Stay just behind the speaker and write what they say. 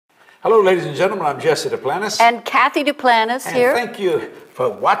Hello, ladies and gentlemen. I'm Jesse Duplantis. And Kathy Duplantis and here. Thank you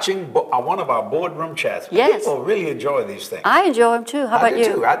for watching one of our boardroom chats. Yes. People really enjoy these things. I enjoy them too. How about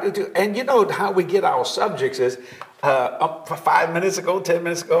you? I do too. And you know how we get our subjects is, for 5 minutes ago, 10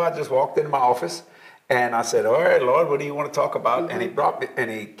 minutes ago, I just walked into my office and I said, all right, Lord, what do you want to talk about? And he brought me, and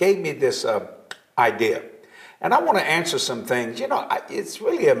he gave me this idea. And I want to answer some things. You know, it's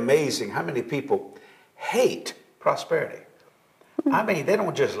really amazing how many people hate prosperity. I mean, they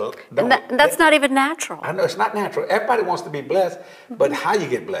don't just look. That's not even natural. I know it's not natural. Everybody wants to be blessed, but how you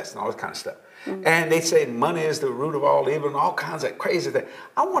get blessed and all this kind of stuff. And they say money is the root of all evil and all kinds of crazy things.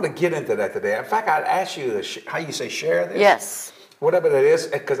 I want to get into that today. In fact, I'd ask you how you say share this. Yes. Whatever that is,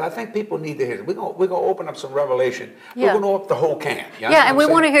 because I think people need to hear it. We're gonna open up some revelation. We're going to open up the whole can. Yeah, and we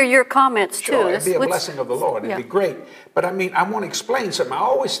want to hear your comments too. It'd be a blessing of the Lord. It'd be great. But I mean, I want to explain something. I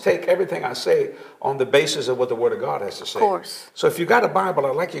always take everything I say on the basis of what the Word of God has to say. Of course. So if you got a Bible,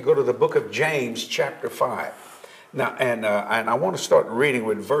 I'd like you to go to the book of James, chapter 5. Now, and I want to start reading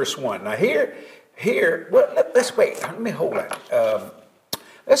with verse 1. Now well, let's wait. Let me hold that.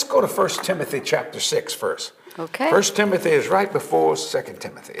 Let's go to 1 Timothy chapter 6 first. Okay. 1 Timothy is right before 2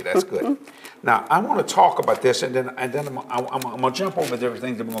 Timothy. That's good. Now, I want to talk about this, and then I'm going to jump over different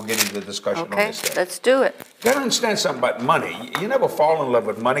things, and we're going to get into the discussion on this stuff. Let's do it. You got to understand something about money. You never fall in love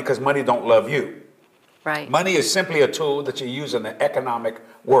with money because money don't love you. Right. Money is simply a tool that you use in the economic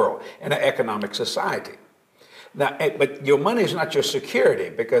world, in an economic society. Now, but your money is not your security,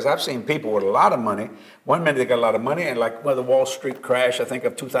 because I've seen people with a lot of money. One minute they got a lot of money, and like the Wall Street crash, I think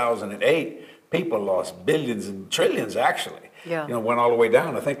of 2008, people lost billions and trillions, actually. Yeah. You know, went all the way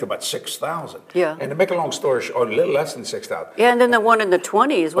down, I think, to about 6,000. Yeah. And to make a long story short, or a little less than 6,000. Yeah, and then the one in the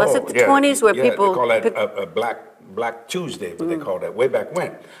 20s. Was it the 20s where people... they call that a Black Tuesday, what they call that, way back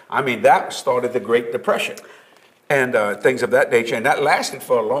when. I mean, that started the Great Depression and things of that nature. And that lasted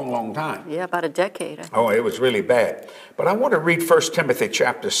for a long, long time. Yeah, about a decade. Oh, it was really bad. But I want to read 1 Timothy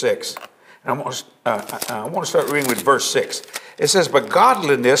chapter 6. I want to start reading with verse 6. It says, but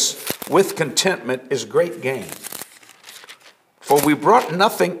godliness with contentment is great gain. For we brought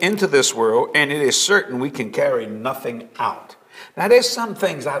nothing into this world, and it is certain we can carry nothing out. Now, there's some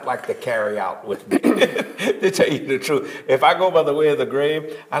things I'd like to carry out with me, to tell you the truth. If I go by the way of the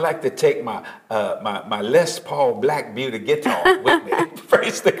grave, I like to take my Les Paul Black Beauty guitar with me.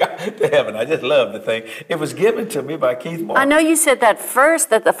 Praise to God, to heaven. I just love the thing. It was given to me by Keith Moore. I know you said that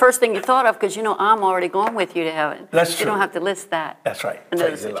the first thing you thought of, because you know I'm already going with you to heaven. That's true. You don't have to list that. That's right.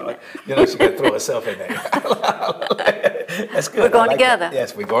 Praise the Lord. You know, she got to throw herself in there. That's good. We're going together. That.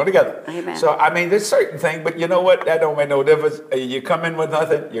 Yes, we're going together. Amen. So, I mean, there's certain things, but you know what? That don't make no difference. You come in with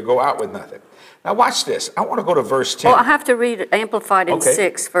nothing, you go out with nothing. Now, watch this. I want to go to verse 10. Well, I have to read Amplified in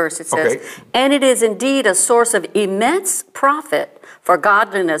 6 first. It says, and it is indeed a source of immense profit for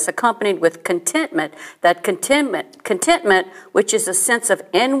godliness, accompanied with contentment, that contentment, which is a sense of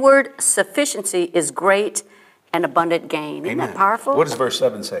inward sufficiency, is great and abundant gain. Isn't that powerful? What does verse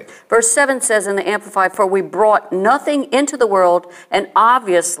 7 say? Verse 7 says in the Amplified, for we brought nothing into the world, and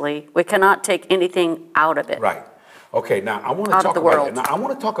obviously we cannot take anything out of it. Right. Okay, now I want to talk about it. Now I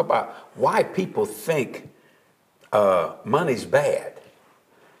want to talk about why people think money's bad.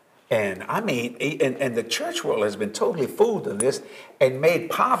 And I mean, and the church world has been totally fooled in this and made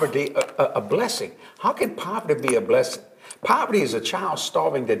poverty a blessing. How can poverty be a blessing? Poverty is a child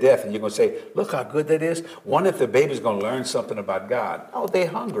starving to death, and you're going to say, look how good that is. Wonder if the baby's going to learn something about God. Oh, they're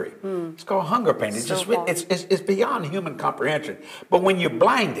hungry. It's called hunger pain. It's beyond human comprehension. But when you're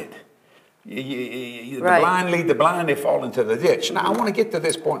blinded, the blind lead the blind, they fall into the ditch. Now, I want to get to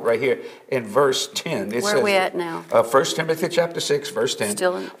this point right here in verse 10. Where are we at now? 1 Timothy chapter 6, verse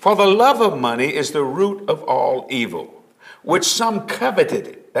 10. For the love of money is the root of all evil, which some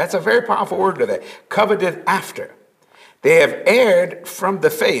coveted. That's a very powerful word to that. Coveted after. They have erred from the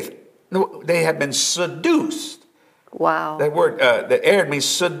faith. No, they have been seduced. Wow. That word, the erred means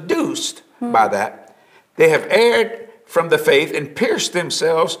seduced by that. They have erred from the faith and pierced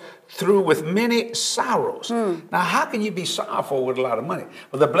themselves through with many sorrows. Now, how can you be sorrowful with a lot of money?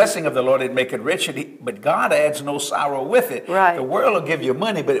 Well, the blessing of the Lord, it make it rich, but God adds no sorrow with it. Right. The world will give you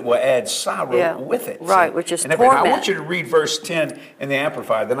money, but it will add sorrow with it. Right, which is torment. I want you to read verse 10 in the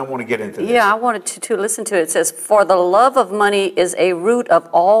Amplified, then I want to get into this. Yeah, I wanted to listen to it. It says, for the love of money is a root of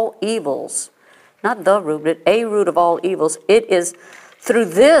all evils. Not the root, but a root of all evils. It is through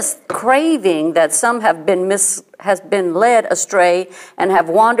this craving that some have been led astray and have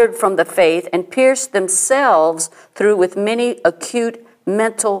wandered from the faith and pierced themselves through with many acute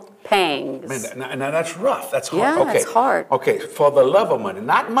mental pangs. Man, now that's rough. That's hard. Yeah, that's hard. Okay, for the love of money,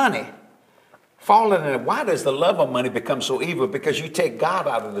 not money. Fallen in it. Why does the love of money become so evil? Because you take God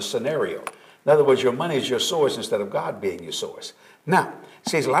out of the scenario. In other words, your money is your source instead of God being your source. Now,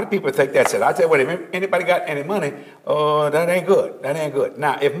 see, a lot of people think that's it. I tell you what, if anybody got any money, oh, that ain't good. That ain't good.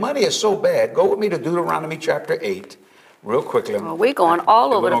 Now, if money is so bad, go with me to Deuteronomy chapter 8, real quickly. Well, we're going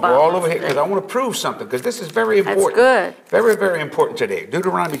all over the Bible. We're going to go all over here because I want to prove something, because this is very important. That's good. Very, very important today.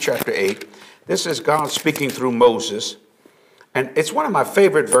 Deuteronomy chapter 8. This is God speaking through Moses. And it's one of my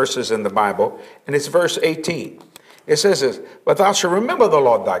favorite verses in the Bible, and it's verse 18. It says this, but thou shalt remember the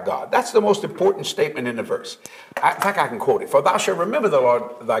Lord thy God. That's the most important statement in the verse. In fact, I can quote it. For thou shalt remember the Lord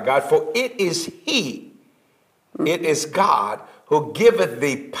thy God, for it is he, it is God, who giveth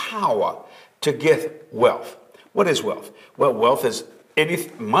thee power to get wealth. What is wealth? Well, wealth is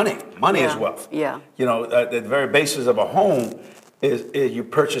money. Money is wealth. Yeah. You know, the very basis of a home is you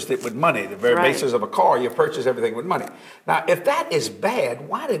purchased it with money. The very basis of a car, you purchase everything with money. Now, if that is bad,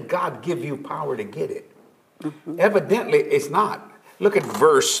 why did God give you power to get it? Evidently, it's not. Look at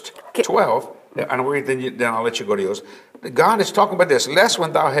verse 12. And then I'll let you go to yours. God is talking about this. Lest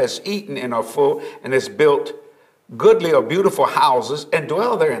when thou hast eaten and are full and hast built goodly or beautiful houses and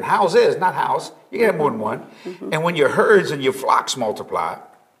dwell therein. Houses, not house. You can have more than one. And when your herds and your flocks multiply,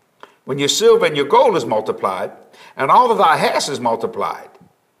 when your silver and your gold is multiplied, and all that thou hast is multiplied,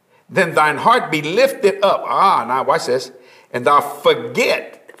 then thine heart be lifted up. Now watch this. And thou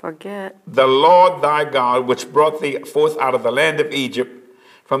forget the Lord thy God, which brought thee forth out of the land of Egypt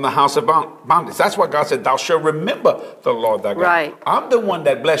from the house of bondage. That's why God said, thou shalt remember the Lord thy God. Right. I'm the one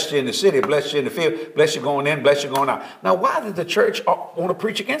that blessed you in the city, blessed you in the field, blessed you going in, blessed you going out. Now, why did the church want to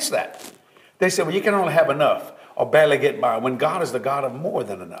preach against that? They said, well, you can only have enough or barely get by, when God is the God of more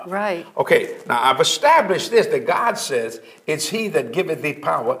than enough. Right. Okay, now I've established this, that God says it's he that giveth thee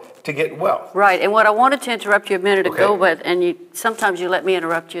power to get wealth. Right, and what I wanted to interrupt you a minute ago with, and sometimes you let me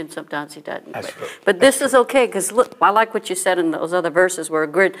interrupt you and sometimes he doesn't. That's good. But this is okay, because look, I like what you said in those other verses were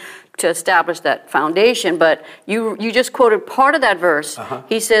good to establish that foundation, but you just quoted part of that verse.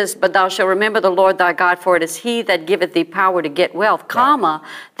 He says, but thou shalt remember the Lord thy God, for it is he that giveth thee power to get wealth, comma,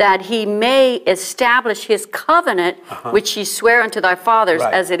 that he may establish his covenant, which he sware unto thy fathers,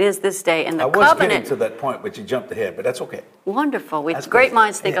 as it is this day. And the covenant. I was getting to that point, but you jumped ahead, but that's okay. Wonderful. Great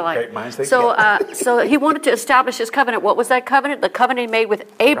minds think alike. Great minds think alike. So he wanted to establish his covenant. What was that covenant? The covenant he made with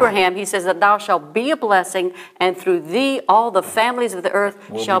Abraham. He says that thou shalt be a blessing, and through thee all the families of the earth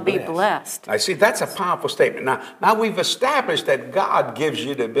shall be blessed. I see. That's a powerful statement. Now we've established that God gives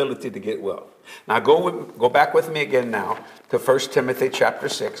you the ability to get wealth. Now go back with me again now to 1 Timothy chapter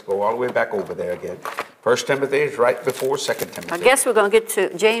 6. Go all the way back over there again. 1 Timothy is right before 2 Timothy. I guess we're going to get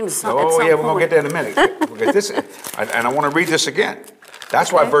to James. Oh, yeah, we're going to get there in a minute. And I want to read this again.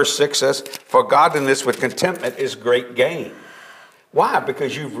 That's why verse 6 says, for godliness with contentment is great gain. Why?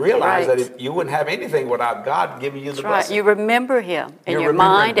 Because you've realized that if you wouldn't have anything without God giving you the blessing. You remember him in your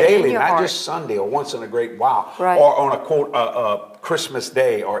mind and in your heart. Not just Sunday or once in a great while, or on a quote Christmas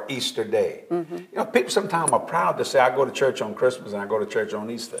day or Easter day. You know, people sometimes are proud to say, I go to church on Christmas and I go to church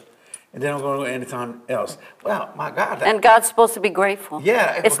on Easter. And they don't go to anytime else. Well, my God. And God's supposed to be grateful.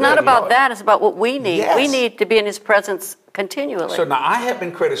 Yeah. It's not about that. It's about what we need. Yes. We need to be in his presence continually. So now I have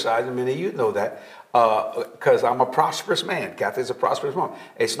been criticized, and many of you know that, because I'm a prosperous man. Kathy's a prosperous woman.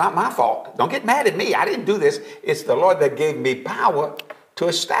 It's not my fault. Don't get mad at me. I didn't do this. It's the Lord that gave me power to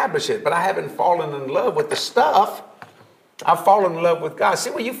establish it. But I haven't fallen in love with the stuff. I've fallen in love with God. See,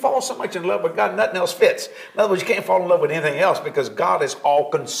 when you fall so much in love with God, nothing else fits. In other words, you can't fall in love with anything else because God is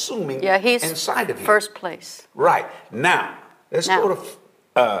all-consuming inside of you. First place. Right. Now, let's go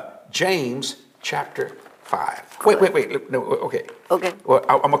to James chapter 5. Wait. No, okay. Well,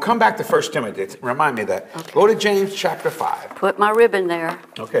 I'm going to come back to 1 Timothy. Remind me of that. Okay. Go to James chapter 5. Put my ribbon there.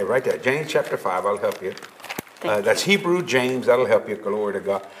 Okay, right there. James chapter 5. I'll help you. That's Hebrew James. That'll help you. Glory to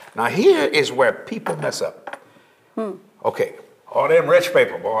God. Now, here is where people mess up. Okay. All them rich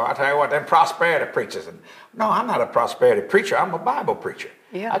people, boy, I tell you what, them prosperity preachers. No, I'm not a prosperity preacher. I'm a Bible preacher.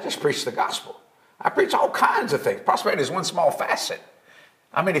 I just preach the gospel. I preach all kinds of things. Prosperity is one small facet.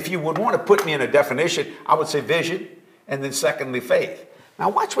 I mean, if you would want to put me in a definition, I would say vision, and then secondly, faith. Now,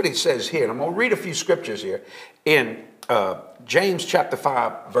 watch what it says here. And I'm going to read a few scriptures here in James chapter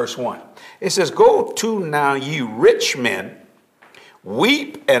 5, verse 1. It says, go to now, ye rich men,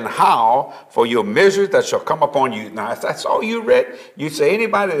 weep and howl for your miseries that shall come upon you. Now, if that's all you read, you say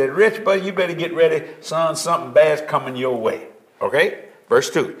anybody that's rich, buddy, you better get ready, son, something bad's coming your way. Okay? Verse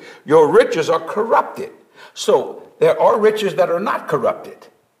 2. Your riches are corrupted. So, there are riches that are not corrupted.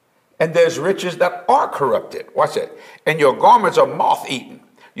 And there's riches that are corrupted. Watch that. And your garments are moth-eaten.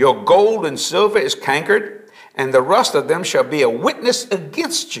 Your gold and silver is cankered, and the rust of them shall be a witness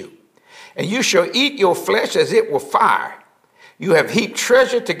against you. And you shall eat your flesh as it were fire. You have heaped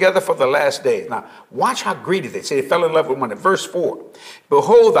treasure together for the last days. Now, watch how greedy they say. They fell in love with money. Verse 4.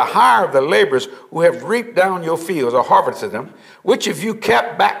 Behold, the hire of the laborers who have reaped down your fields, or harvested them, which if you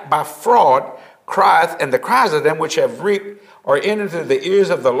kept back by fraud, crieth, and the cries of them which have reaped are entered into the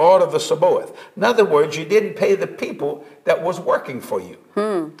ears of the Lord of the Sabaoth. In other words, you didn't pay the people that was working for you.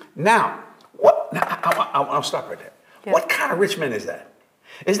 Now, I'll stop right there. Yeah. What kind of rich man is that?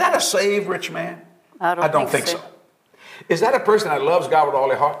 Is that a saved rich man? I don't think so. Is that a person that loves God with all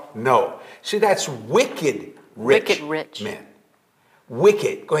their heart? No. See, that's wicked rich. Wicked rich. Men.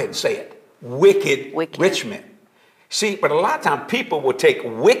 Wicked. Go ahead and say it. Wicked rich men. See, but a lot of times people will take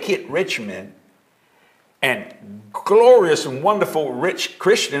wicked rich men and glorious and wonderful rich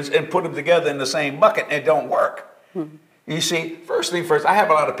Christians and put them together in the same bucket, and it don't work. You see, first thing first, I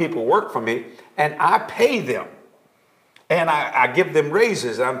have a lot of people work for me, and I pay them. And I give them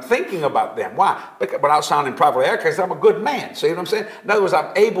raises. I'm thinking about them. Why? Because, without sounding properly arrogant, because I'm a good man. See what I'm saying? In other words,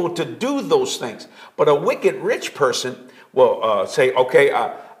 I'm able to do those things. But a wicked rich person will say, okay,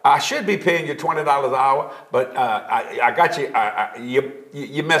 I should be paying you $20 an hour, but I got you.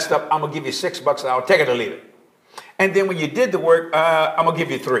 You messed up. I'm going to give you $6 an hour. Take it or leave it. And then when you did the work, I'm going to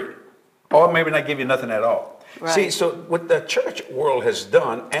give you $3. Or maybe not give you nothing at all. Right. See, so what the church world has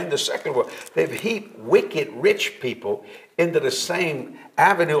done, and the secular world, they've heaped wicked rich people into the same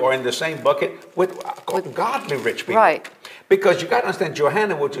avenue or in the same bucket with godly rich people. Right. Because you got to understand,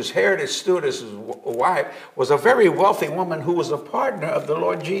 Johanna, which was Herod's stewardess' wife, was a very wealthy woman who was a partner of the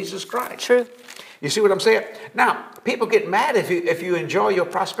Lord Jesus Christ. True. You see what I'm saying? Now, people get mad if you enjoy your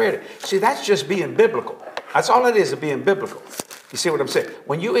prosperity. See, that's just being biblical. That's all it is being biblical. You see what I'm saying?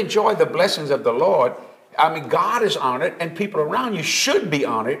 When you enjoy the blessings of the Lord, I mean, God is honored, and people around you should be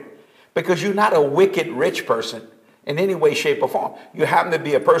honored, because you're not a wicked rich person in any way, shape, or form. You happen to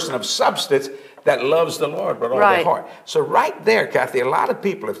be a person of substance that loves the Lord with all their heart. So right there, Kathy, a lot of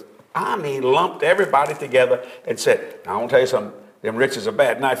people have, lumped everybody together and said, now, I want to tell you something, them riches are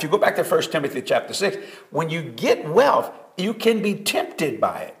bad. Now, if you go back to 1 Timothy chapter 6, when you get wealth, you can be tempted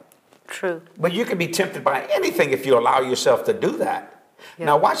by it. True. But you can be tempted by anything if you allow yourself to do that. Yeah.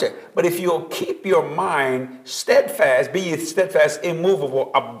 Now watch it. But if you'll keep your mind steadfast, be ye steadfast, immovable,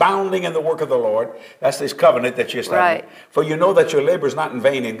 abounding in the work of the Lord, that's this covenant that you're establishing. Right. For you know that your labor is not in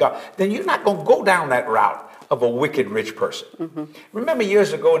vain in God. Then you're not going to go down that route of a wicked rich person. Mm-hmm. Remember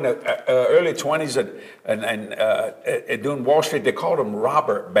years ago in the early 20s and doing Wall Street, they called them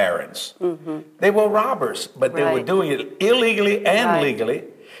robber barons. Mm-hmm. They were robbers, but they were doing it illegally and legally.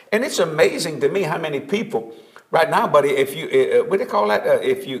 And it's amazing to me how many people right now, buddy, if you what do they call that?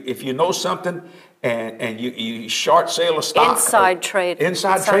 If you know something and you short sale a stock, inside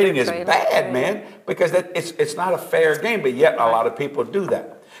trading is bad, man, because it's not a fair game. But yet a lot of people do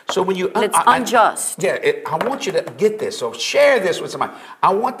that. So when you, it's unjust. I want you to get this. So share this with somebody.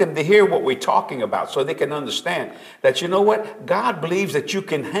 I want them to hear what we're talking about, so they can understand that, you know what, God believes that you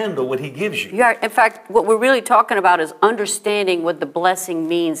can handle what He gives you. Yeah. In fact, what we're really talking about is understanding what the blessing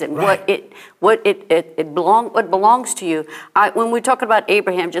means and what belongs to you. When we talked about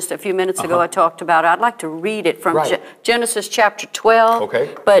Abraham just a few minutes ago, I talked about it. I'd like to read it from Genesis chapter 12.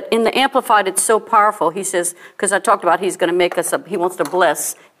 Okay. But in the Amplified, it's so powerful. He says, because I talked about He's going to make us He wants to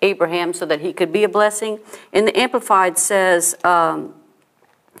bless Abraham so that he could be a blessing. In the Amplified says,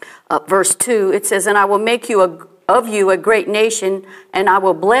 verse 2, it says, and I will make you of you a great nation, and I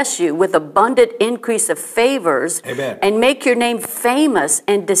will bless you with abundant increase of favors. Amen. And make your name famous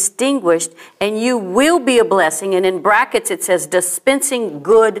and distinguished, and you will be a blessing. And in brackets it says dispensing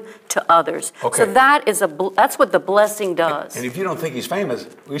good to others. Okay. So that's what the blessing does. And if you don't think he's famous,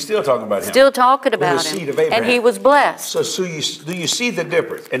 we're still talking about him. Still talking about him. The seed of Abraham. And he was blessed. So do you see the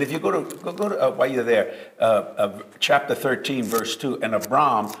difference? And if you go to while you're there, chapter 13, verse 2, and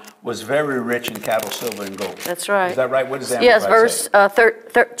Abram was very rich in cattle, silver, and gold. That's right. Is that right? What does that Yes,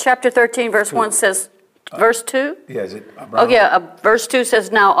 chapter 13, verse 1 says, verse 2? Yeah, is it Abram? Oh, yeah, verse 2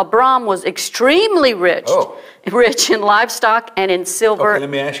 says, now Abram was extremely rich. Rich in livestock and in silver. Okay, let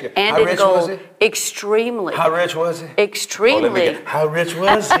me ask you. And how in rich gold. Was he? Extremely. How rich was he? Extremely. How rich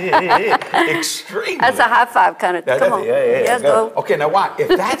was he? Extremely. That's a high five kind of. Come on. Yeah. Go. Okay, now why?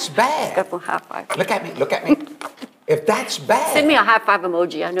 If that's bad. Go for high five. Look at me. If that's bad. Send me a high five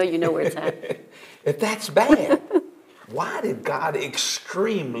emoji. I know you know where it's at. If that's bad, why did God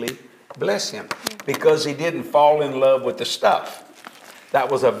extremely bless him? Because he didn't fall in love with the stuff. That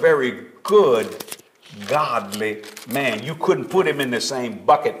was a very good, godly man. You couldn't put him in the same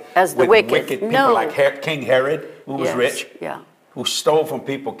bucket as the with wicked people like King Herod, who was rich. Yeah. who stole from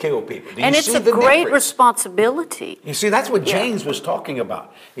people, killed people. And it's a great responsibility. You see, that's what James was talking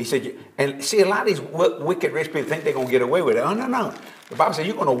about. He said, and see, a lot of these wicked rich people think they're going to get away with it. Oh, no, no. The Bible says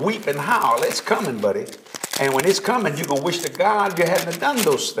you're going to weep and howl. It's coming, buddy. And when it's coming, you're going to wish to God you hadn't done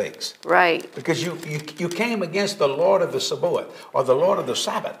those things. Right. Because you came against the Lord of the Sabaoth, or the Lord of the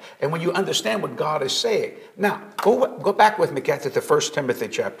Sabbath. And when you understand what God is saying. Now, go back with me, Kathy, to 1 Timothy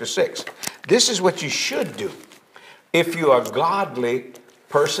chapter 6. This is what you should do if you are a godly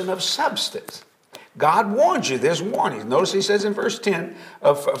person of substance. God warns you. There's warnings. Notice he says in verse 10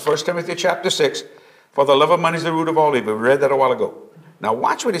 of 1 Timothy chapter 6, for the love of money is the root of all evil. We read that a while ago. Now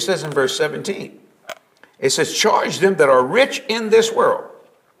watch what he says in verse 17. It says, charge them that are rich in this world,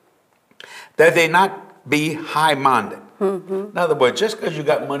 that they not be high-minded. In other words, just because you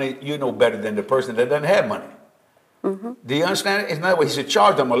got money, you know better than the person that doesn't have money. Do you understand it? In other words, he said,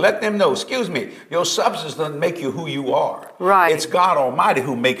 charge them or let them know, excuse me, your substance doesn't make you who you are. Right. It's God Almighty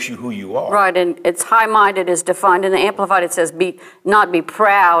who makes you who you are. Right, and it's high-minded is defined in the Amplified. It says, not be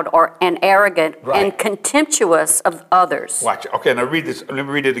proud and arrogant and contemptuous of others. Watch. Okay, now read this. Let me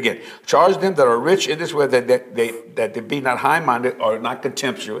read it again. Charge them that are rich in this way, that they be not high-minded or not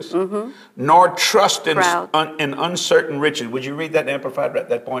contemptuous, nor trust in uncertain riches. Would you read that Amplified at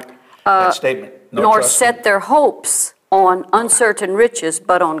that point? That statement. Nor set their hopes on uncertain riches,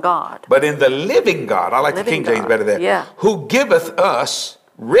 but on God. But in the living God, I like the King James better there. Yeah. Who giveth us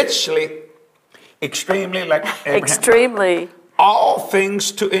richly, extremely, like Abraham, extremely, all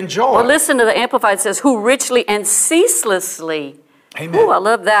things to enjoy. Well, listen to the Amplified. It says, who richly and ceaselessly, Amen. Ooh, I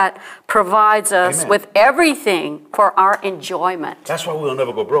love that, provides us with everything for our enjoyment. That's why we'll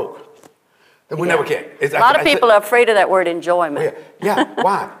never go broke. We never can. A lot of people are afraid of that word enjoyment. Yeah.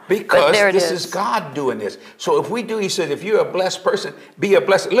 Why? Because this is God doing this. So if we do, he said, if you're a blessed person, be a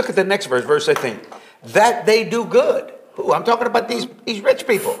blessed. Look at the next verse, verse 18. That they do good. Ooh, I'm talking about these rich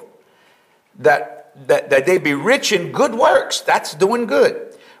people. That they be rich in good works. That's doing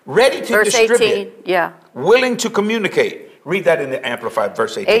good. Ready to distribute. Verse 18, yeah. Willing to communicate. Read that in the Amplified,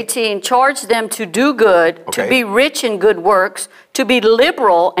 verse 18. 18, charge them to do good, to be rich in good works, to be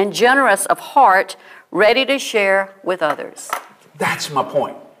liberal and generous of heart, ready to share with others. That's my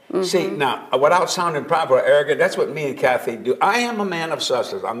point. See, now, without sounding prideful or arrogant, that's what me and Kathy do. I am a man of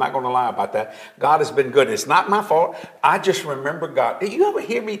substance. I'm not going to lie about that. God has been good. It's not my fault. I just remember God. Do you ever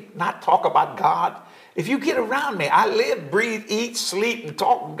hear me not talk about God? If you get around me, I live, breathe, eat, sleep, and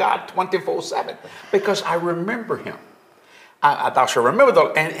talk to God 24/7 because I remember him. I shall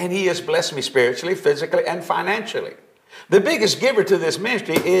remember and he has blessed me spiritually, physically, and financially. The biggest giver to this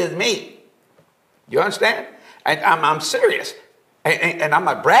ministry is me. You understand? And I'm serious. And I'm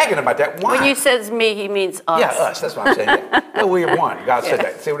not bragging about that. Why? When you says me, he means us. Yeah, us. That's what I'm saying. Yeah, we're one. God said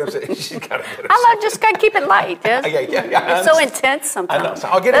that. See what I'm saying? She's got to get it. I just got to keep it light. Yes? Yeah. It's so intense sometimes. I know. So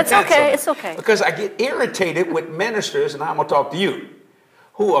I'll get intense. That's okay. It's okay. Because I get irritated with ministers, and I'm going to talk to you,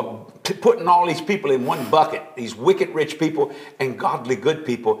 who are putting all these people in one bucket, these wicked rich people and godly good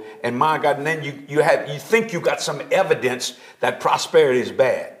people, and my God, and then you think you got some evidence that prosperity is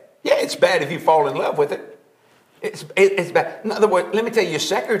bad. Yeah, it's bad if you fall in love with it. It's bad. In other words, let me tell you, your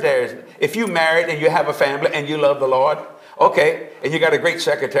secretaries, if you married and you have a family and you love the Lord, okay, and you got a great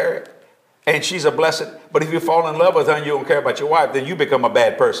secretary, and she's a blessing, but if you fall in love with her and you don't care about your wife, then you become a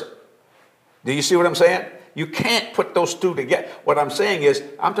bad person. Do you see what I'm saying? You can't put those two together. What I'm saying is,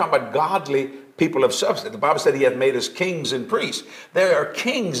 I'm talking about godly people of substance. The Bible said he hath made us kings and priests. There are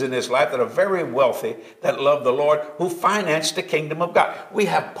kings in this life that are very wealthy, that love the Lord, who finance the kingdom of God. We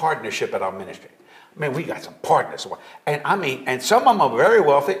have partnership at our ministry. Man, we got some partners. And some of them are very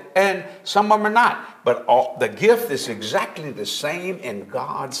wealthy and some of them are not. But the gift is exactly the same in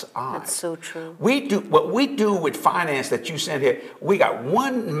God's eyes. That's so true. What we do with finance that you sent here, we got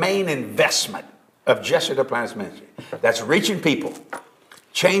one main investment of Jesse Duplantis Ministry. That's reaching people,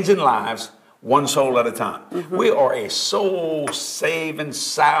 changing lives, one soul at a time. We are a soul-saving,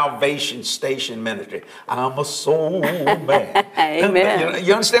 salvation station ministry. I'm a soul man. Amen.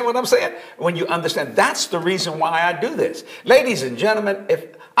 You understand what I'm saying? When you understand, that's the reason why I do this. Ladies and gentlemen,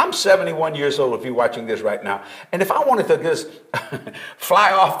 if I'm 71 years old, if you're watching this right now, and if I wanted to just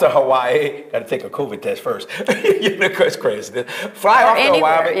fly off to Hawaii, got to take a COVID test first. You know, it's crazy. Fly off to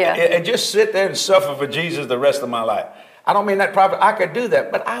Hawaii and just sit there and suffer for Jesus the rest of my life. I don't mean that private. I could do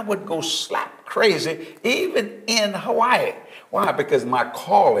that, but I would go slap crazy even in Hawaii. Why? Because my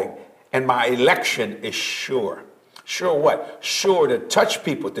calling and my election is sure. Sure what? Sure to touch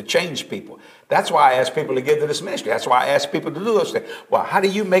people, to change people. That's why I ask people to give to this ministry. That's why I ask people to do those things. Well, how do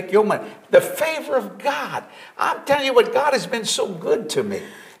you make your money? The favor of God. I'm telling you what, God has been so good to me.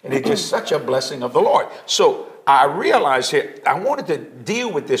 And it's just such a blessing of the Lord. So I realize here, I wanted to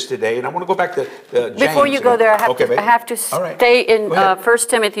deal with this today, and I want to go back to James. Before you go there, I have to right. stay in 1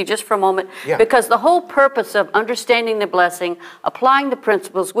 Timothy just for a moment, because the whole purpose of understanding the blessing, applying the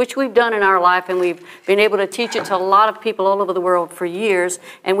principles, which we've done in our life, and we've been able to teach it to a lot of people all over the world for years,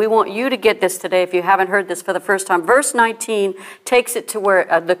 and we want you to get this today if you haven't heard this for the first time. Verse 19 takes it to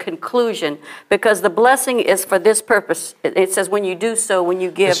where the conclusion, because the blessing is for this purpose. It says when you do so, when you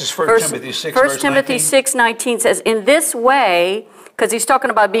give. This is 1 Timothy 6, 1 Timothy 6:19 says, in this way, because he's talking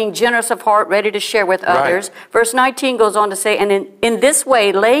about being generous of heart, ready to share with others. Right. Verse 19 goes on to say, and in this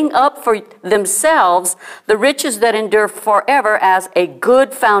way, laying up for themselves the riches that endure forever as a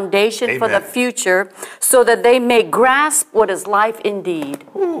good foundation for the future, so that they may grasp what is life indeed.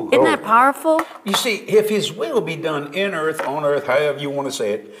 Ooh, Isn't that powerful? You see, if his will be done in earth, on earth, however you want to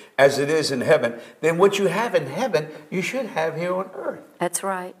say it, as it is in heaven, then what you have in heaven, you should have here on earth. That's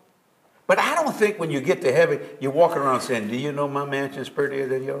right. But I don't think when you get to heaven, you're walking around saying, do you know my mansion's prettier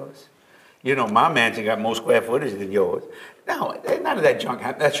than yours? You know, my mansion got more square footage than yours. No, none of that junk,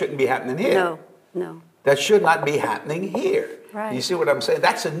 that shouldn't be happening here. No, no. That should not be happening here. Right. You see what I'm saying?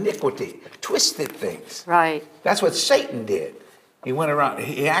 That's iniquity, twisted things. Right. That's what Satan did. He went around,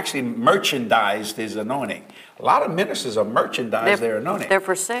 he actually merchandised his anointing. A lot of ministers are merchandised their anointing. They're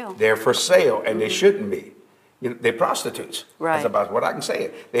for sale. They're for sale, and they shouldn't be. You know, they're prostitutes. Right. That's about what I can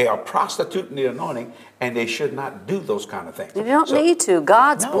say. They are prostituting the anointing, and they should not do those kind of things. You don't need to.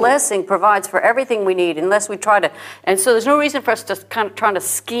 God's blessing provides for everything we need, unless we try to. And so there's no reason for us to kind of trying to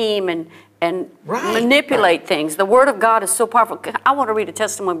scheme and manipulate things. The Word of God is so powerful. I want to read a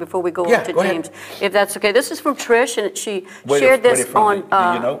testimony before we go on to James, if that's okay. This is from Trish, and she shared this on. Do you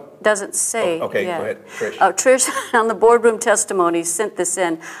know? Doesn't say. Okay, go ahead, Trish. Trish on the Boardroom Testimony sent this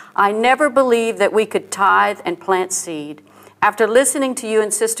in. I never believed that we could tithe and plant seed. After listening to you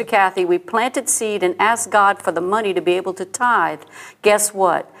and Sister Kathy, we planted seed and asked God for the money to be able to tithe. Guess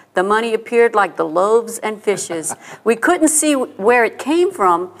what? The money appeared like the loaves and fishes. We couldn't see where it came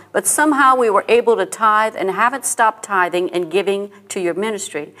from, but somehow we were able to tithe and haven't stopped tithing and giving to your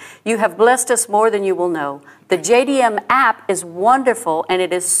ministry. You have blessed us more than you will know. The JDM app is wonderful, and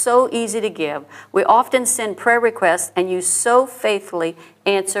it is so easy to give. We often send prayer requests, and you so faithfully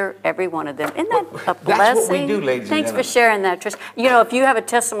answer every one of them. Isn't that a blessing? That's what we do, ladies and Thanks gentlemen. for sharing that, Trish. You know, if you have a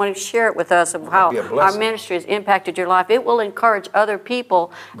testimony, share it with us of how our ministry has impacted your life. It will encourage other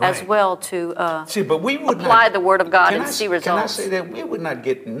people as well to but we would apply the Word of God and see results. Can I say that we would not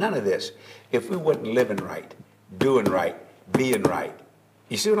get none of this if we wasn't living right, doing right, being right.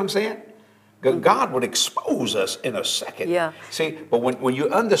 You see what I'm saying? God would expose us in a second. Yeah. See, but when you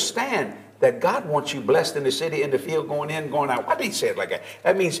understand that God wants you blessed in the city, in the field, going in, going out. Why did he say it like that?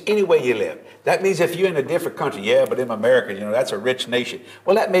 That means any way you live. That means if you're in a different country, but in America, you know, that's a rich nation.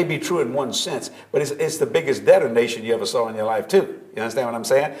 Well, that may be true in one sense, but it's the biggest debtor nation you ever saw in your life, too. You understand what I'm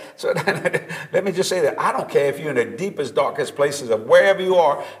saying? So let me just say that I don't care if you're in the deepest, darkest places of wherever you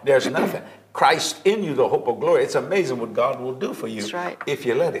are, there's nothing. Christ in you, the hope of glory. It's amazing what God will do for you if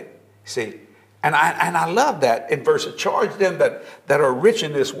you let it. See? And I love that in verse, charge them that are rich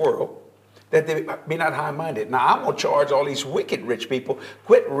in this world, that they be not high-minded. Now, I'm going to charge all these wicked rich people,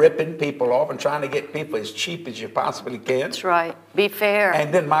 quit ripping people off and trying to get people as cheap as you possibly can. That's right. Be fair.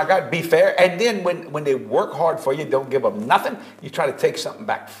 And then, my God, be fair. And then when they work hard for you, don't give them nothing. You try to take something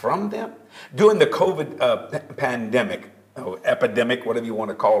back from them. During the COVID pandemic, epidemic, whatever you want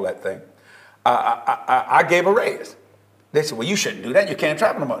to call that thing, I gave a raise. They said, well, you shouldn't do that. You can't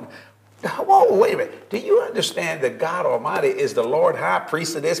travel no more. Whoa, wait a minute. Do you understand that God Almighty is the Lord High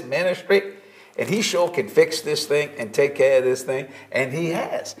Priest of this ministry? And he sure can fix this thing and take care of this thing. And he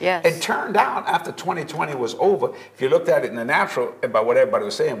has. Yes. It turned out after 2020 was over, if you looked at it in the natural, and by what everybody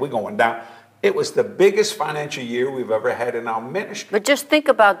was saying, we're going down. It was the biggest financial year we've ever had in our ministry. But just think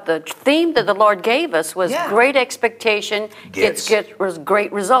about the theme that the Lord gave us was great expectation gets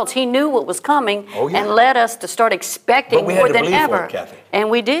great results. He knew what was coming and led us to start expecting more than ever. Kathy. And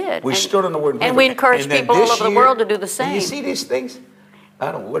we did. We stood on the word. And we encouraged people all over the world to do the same. And you see these things?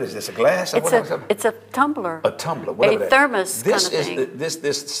 I don't know, what is this, a glass? It's a tumbler. A tumbler, whatever. A thermos this kind of thing.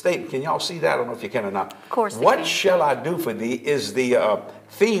 This statement, can y'all see that? I don't know if you can or not. Of course they What can. shall I do for thee is the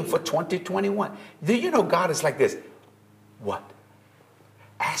theme for 2021. Do you know God is like this? What?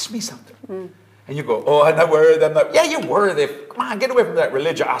 Ask me something. And you go, oh, I'm not worthy. Yeah, you're worthy. Come on, get away from that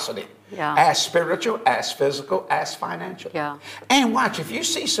religiosity. Yeah. Ask spiritual, ask physical, ask financial. Yeah. And watch, if you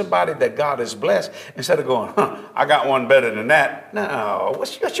see somebody that God has blessed, instead of going, I got one better than that. No,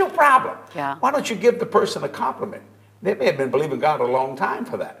 what's your problem? Yeah. Why don't you give the person a compliment? They may have been believing God a long time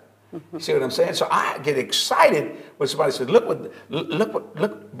for that. You see what I'm saying? So I get excited when somebody says, look,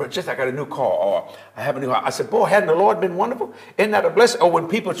 but just I got a new car, or I have a new house. I said, boy, hadn't the Lord been wonderful? Isn't that a blessing? Or when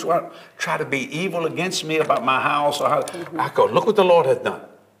people try to be evil against me about my house, or how, I go, look what the Lord has done.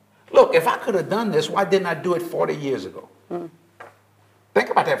 Look, if I could have done this, why didn't I do it 40 years ago? Think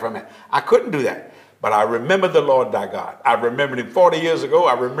about that for a minute. I couldn't do that. But I remember the Lord thy God. I remembered him 40 years ago.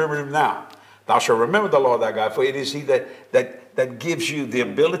 I remember him now. Thou shalt remember the Lord thy God, for it is he that gives you the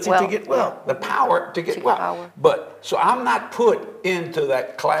ability to get wealth, the power to get wealth. But so I'm not put into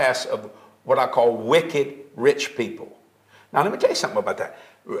that class of what I call wicked rich people. Now let me tell you something about that.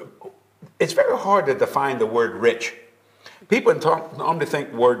 It's very hard to define the word rich. People normally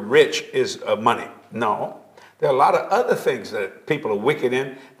think the word rich is money. No. There are a lot of other things that people are wicked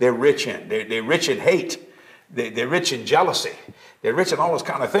in, they're rich in. They're rich in hate. They're rich in jealousy. They're rich in all those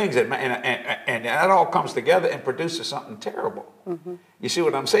kind of things. And that all comes together and produces something terrible. You see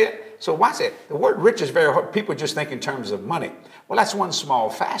what I'm saying? So watch it. The word rich is very hard. People just think in terms of money. Well, that's one small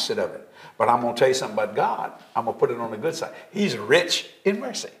facet of it. But I'm going to tell you something about God. I'm going to put it on the good side. He's rich in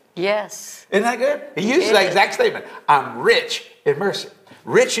mercy. Yes. Isn't that good? He uses that exact statement. I'm rich in mercy,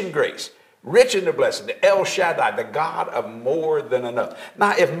 rich in grace, rich in the blessing, the El Shaddai, the God of more than enough.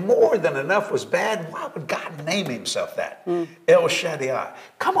 Now, if more than enough was bad, why would God name himself that? El Shaddai.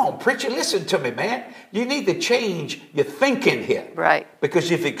 Come on, preacher, listen to me, man. You need to change your thinking here. Right.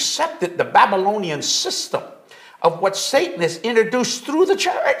 Because you've accepted the Babylonian system of what Satan has introduced through the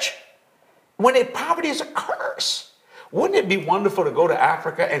church. When poverty is a curse. Wouldn't it be wonderful to go to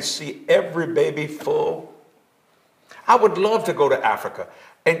Africa and see every baby full? I would love to go to Africa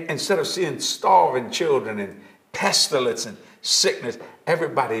and instead of seeing starving children and pestilence and sickness,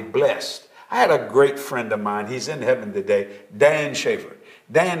 everybody blessed. I had a great friend of mine. He's in heaven today, Dan Schaefer.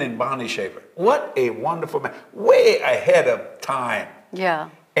 Dan and Bonnie Schaefer. What a wonderful man. Way ahead of time. Yeah.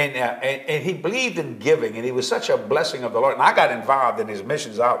 And he believed in giving, and he was such a blessing of the Lord. And I got involved in his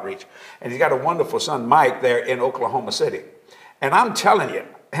missions outreach. And he's got a wonderful son, Mike, there in Oklahoma City. And I'm telling you,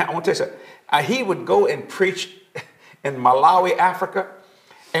 I want to tell you something. He would go and preach in Malawi, Africa.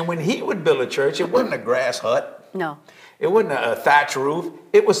 And when he would build a church, it wasn't a grass hut. No. It wasn't a thatch roof.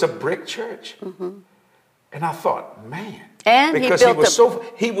 It was a brick church. And I thought, man. And because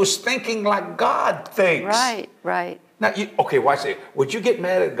he was thinking like God thinks. Right, right. Now, okay, watch it. Would you get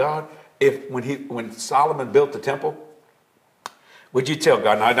mad at God if when Solomon built the temple? Would you tell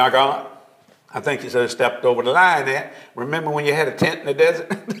God, now God, I think you should have stepped over the line there. Remember when you had a tent in the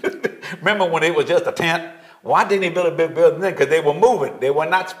desert? Remember when it was just a tent? Why didn't he build a big building then? Because they were moving. They were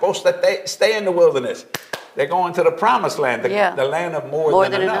not supposed to stay in the wilderness. They're going to the promised land, the land of more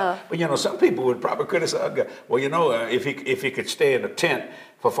than enough. But, some people would probably criticize God. Well, if he could stay in a tent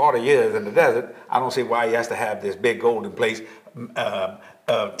for 40 years in the desert, I don't see why he has to have this big golden place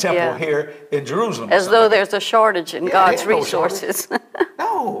temple here in Jerusalem. As though there's a shortage in God's resources.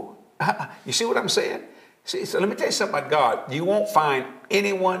 No. You see what I'm saying? See, so let me tell you something about God. You won't find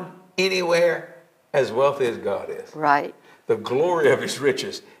anyone, anywhere, as wealthy as God is. Right. The glory of his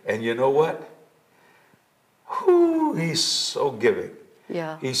riches. And you know what? He's so giving.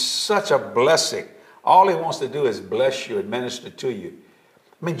 Yeah. He's such a blessing. All he wants to do is bless you and minister to you.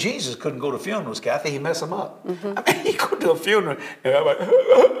 I mean, Jesus couldn't go to funerals, Kathy. He messed them up. I mean, he go to a funeral, and I'm like,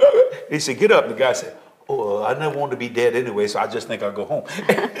 he said, get up. And the guy said, I never wanted to be dead anyway, so I just think I'll go home.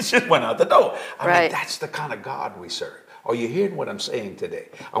 And it just went out the door. I mean, that's the kind of God we serve. Are you hearing what I'm saying today?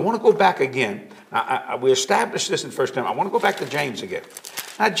 I want to go back again. We established this in 1 Timothy. I want to go back to James again.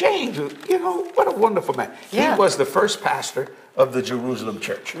 Now, James, what a wonderful man. Yeah. He was the first pastor of the Jerusalem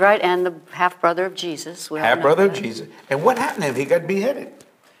church. Right, and the half-brother of Jesus. Half-brother of Jesus. And what happened to him? He got beheaded.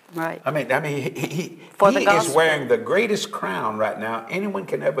 Right. I mean, he is wearing the greatest crown right now anyone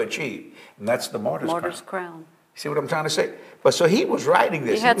can ever achieve, and that's the martyr's crown. See what I'm trying to say? But so he was writing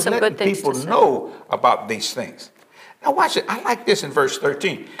this. He had some good things to say. People know about these things. Now watch it. I like this in verse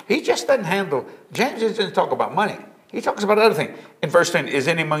 13. He just doesn't James doesn't talk about money. He talks about other things. In verse 10, is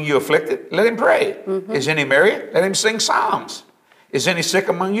any among you afflicted? Let him pray. Is any merry? Let him sing psalms. Is any sick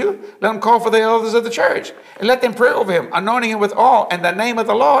among you? Let him call for the elders of the church. And let them pray over him, anointing him with oil in the name of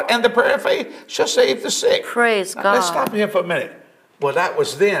the Lord. And the prayer of faith shall save the sick. Praise God. Let's stop here for a minute. Well, that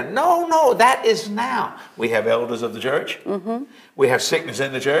was then. No, that is now. We have elders of the church. We have sickness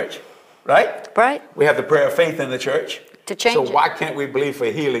in the church. Right? Right. We have the prayer of faith in the church. To change So why can't we believe for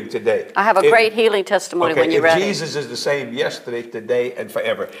healing today? I have a great healing testimony when you're ready. If Jesus is the same yesterday, today, and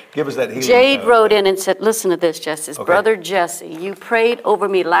forever, give us that healing. Jade wrote in and said, listen to this, Justice. Okay. Brother Jesse, you prayed over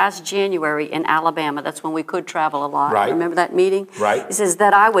me last January in Alabama. That's when we could travel a lot. Right. Remember that meeting? Right. He says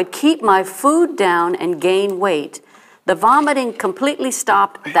that I would keep my food down and gain weight. The vomiting completely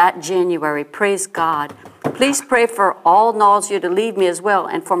stopped that January. Praise God. Please pray for all nausea to leave me as well,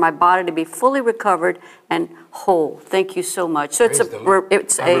 and for my body to be fully recovered and whole. Thank you so much. So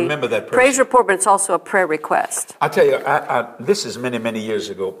it's I remember that praise report, but it's also a prayer request. I tell you, this is many, many years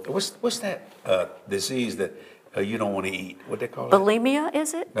ago. What's that disease that you don't want to eat? What they call it? Bulimia,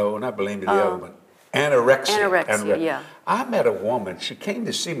 is it? No, not bulimia. The other one. Anorexia. Anorexia, yeah. I met a woman. She came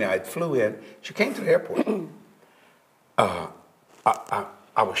to see me. I flew in. She came to the airport.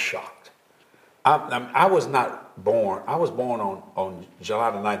 I was shocked. I was not born. I was born on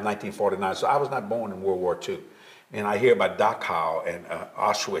July the 9th, 1949, so I was not born in World War II. And I hear about Dachau and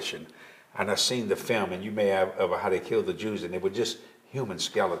Auschwitz, and I've seen the film, and you may have of how they killed the Jews, and they were just human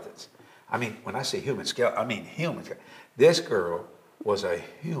skeletons. I mean, when I say human skeleton, I mean human. This girl was a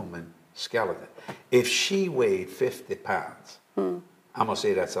human skeleton. If she weighed 50 pounds, I'm going to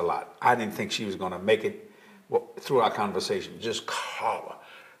say that's a lot. I didn't think she was going to make it through our conversation, just collar,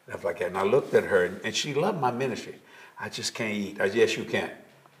 stuff like that. And I looked at her, and she loved my ministry. I just can't eat. Yes, you can.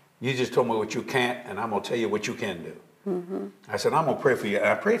 You just told me what you can't, and I'm going to tell you what you can do. I said, I'm going to pray for you. And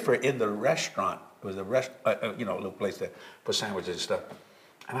I prayed for her in the restaurant. It was a a little place there for sandwiches and stuff.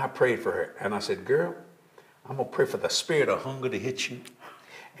 And I prayed for her. And I said, girl, I'm going to pray for the spirit of hunger to hit you,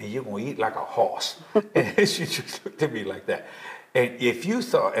 and you're going to eat like a horse. And she just looked at me like that. And if you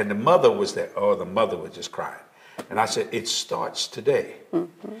thought, and the mother was there, the mother was just crying. And I said, it starts today.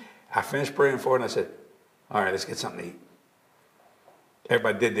 I finished praying for her, and I said, all right, let's get something to eat.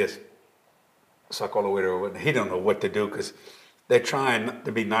 Everybody did this. So I called the waiter. He don't know what to do because they're trying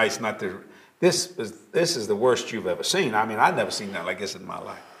to be nice, not to. This is the worst you've ever seen. I mean, I've never seen that like this in my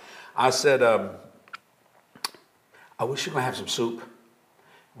life. I said, I wish you could have some soup.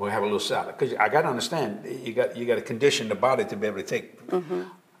 We'll have a little salad. Because I got to understand, you got to condition the body to be able to take.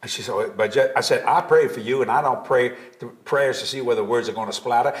 And she said, but I said, I pray for you, and I don't pray the prayers to see whether words are going to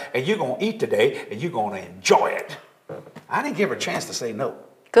splatter. And you're going to eat today, and you're going to enjoy it. I didn't give her a chance to say no.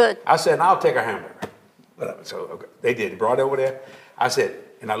 Good. I said, I'll take a hamburger. Whatever. So okay, they did. They brought it over there. I said,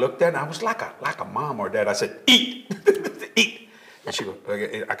 and I looked at her, and I was like a mom or dad. I said, eat. Eat. And she goes,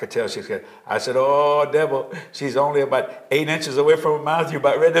 I could tell she's scared. I said, oh, devil, she's only about 8 inches away from her mouth. You're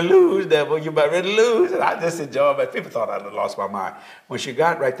about ready to lose, devil. You're about ready to lose. And I just enjoyed it. People thought I'd lost my mind. When she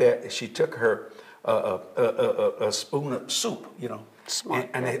got right there, she took her a spoon of soup, Smart.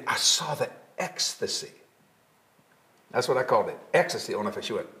 And I saw the ecstasy. That's what I called it, ecstasy on her face.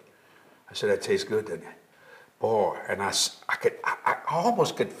 She went, I said, that tastes good, doesn't it? Boy, and I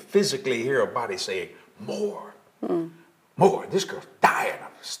almost could physically hear her body saying, more. More. This girl's dying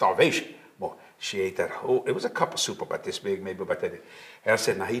of starvation. Boy, she ate that whole, it was a cup of soup about this big, maybe about that big. And I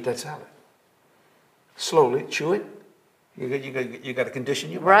said, now eat that salad. Slowly, chew it. You got to condition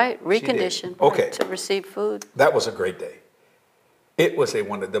your body. Right, recondition. Okay. To receive food. That was a great day. It was a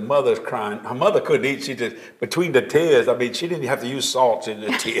wonder. The mother's crying. Her mother couldn't eat. She just, between the tears, I mean, she didn't have to use salt and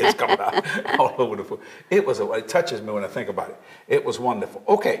the tears coming out all over the food. It touches me when I think about it. It was wonderful.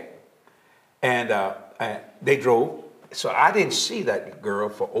 Okay. And they drove. So I didn't see that girl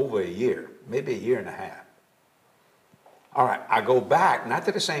for over a year, maybe a year and a half. All right, I go back, not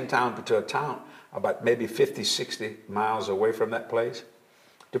to the same town, but to a town about maybe 50, 60 miles away from that place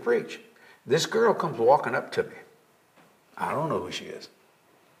to preach. This girl comes walking up to me. I don't know who she is.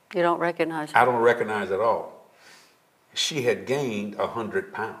 You don't recognize her? I don't recognize at all. She had gained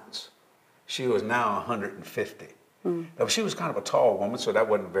 100 pounds. She was now 150. Now, she was kind of a tall woman, so that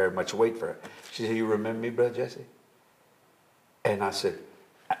wasn't very much weight for her. She said, you remember me, Brother Jesse? And I said,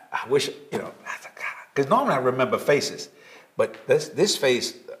 I wish, because normally I remember faces, but this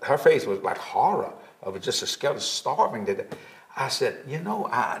face, her face was like horror of just a skeleton starving to death. I said, no,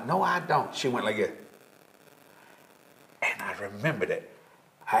 I don't. She went like this. And I remembered it.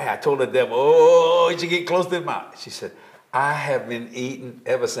 I told the devil, oh, she get close to the mouth. She said, I have been eating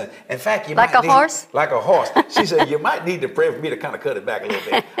ever since. In fact, you like might a horse? Like a horse. She said, you might need to pray for me to kind of cut it back a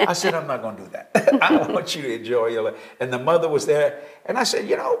little bit. I said, I'm not going to do that. I want you to enjoy your life. And the mother was there. And I said,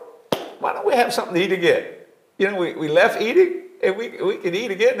 why don't we have something to eat again? We left eating, and we can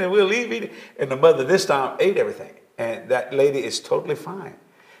eat again, and we'll leave eating. And the mother this time ate everything. And that lady is totally fine.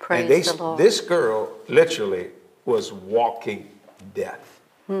 Praise the Lord. This girl literally was walking death.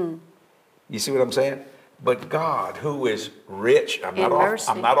 You see what I'm saying? But God, who is rich, I'm not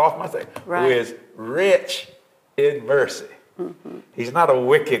off my thing, right. Who is rich in mercy. He's not a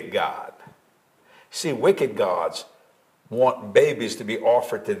wicked God. See, wicked gods want babies to be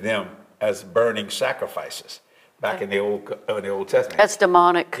offered to them as burning sacrifices back in the Old Testament. That's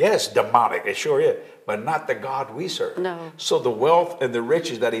demonic. Yes, demonic. It sure is. But not the God we serve. No. So the wealth and the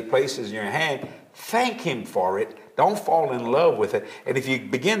riches that he places in your hand, thank him for it. Don't fall in love with it. And if you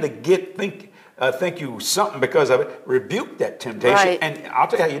begin to think you something because of it, rebuke that temptation. Right. And I'll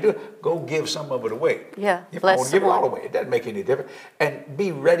tell you how you do it. Go give some of it away. Yeah, You bless don't give it all someone. away. It doesn't make any difference. And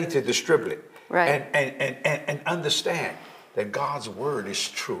be ready to distribute it. Right. And understand that God's word is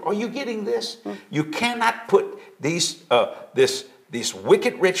true. Are you getting this? You cannot put these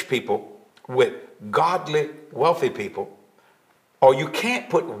wicked rich people with godly wealthy people, or you can't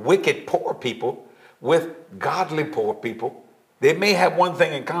put wicked poor people with godly poor people. They may have one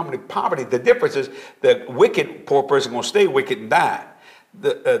thing in common, poverty. The difference is the wicked poor person going to stay wicked and die.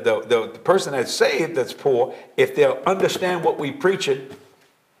 The person that's saved, that's poor, if they'll understand what we preaching,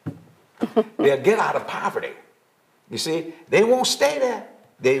 they'll get out of poverty. You see, they won't stay there.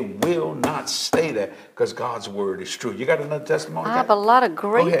 They will not stay there because God's word is true. You got another testimony? I have a lot of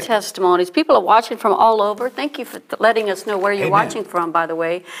great testimonies. People are watching from all over. Thank you for letting us know where you're watching from, by the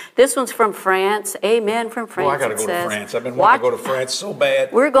way. This one's from France. Amen from France. Oh, I got to go to France. I've been wanting to go to France so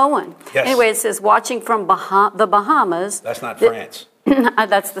bad. We're going. Yes. Anyway, it says watching from the Bahamas. That's not France.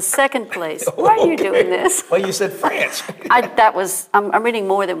 That's the second place. Why are you doing this? Well, you said France. I'm reading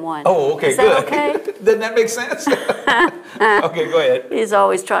more than one. Oh, okay, Is good. that okay? Doesn't that make sense? Okay, go ahead. He's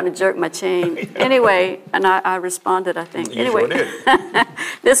always trying to jerk my chain. Anyway, and I responded, I think. You Anyway, sure did.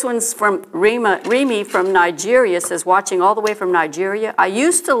 This one's from Remy from Nigeria, says, watching all the way from Nigeria. I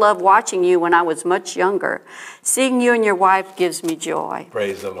used to love watching you when I was much younger. Seeing you and your wife gives me joy.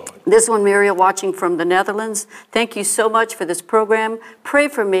 Praise the Lord. This one, Muriel, watching from the Netherlands. Thank you so much for this program. Pray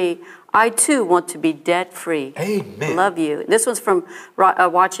for me. I, too, want to be debt-free. Amen. Love you. This one's from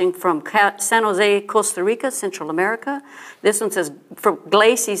watching from San Jose, Costa Rica, Central America. This one says, from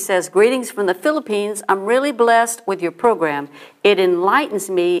Glacy says, greetings from the Philippines. I'm really blessed with your program. It enlightens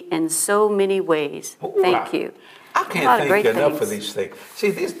me in so many ways. Thank you. I can't thank you enough for these things.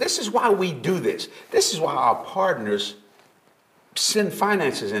 See, this is why we do this. This is why our partners send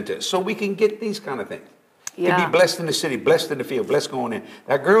finances into it, so we can get these kind of things. Yeah. To be blessed in the city, blessed in the field, blessed going in.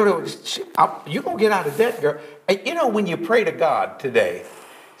 That girl, you're going to get out of debt, girl. And you know, when you pray to God today,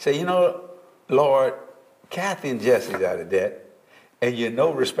 say, you know, Lord, Kathy and Jesse's out of debt, and you're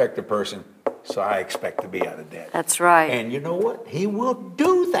no respected person, so I expect to be out of debt. That's right. And you know what? He will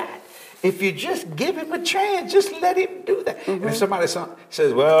do that. If you just give him a chance, just let him do that. And if somebody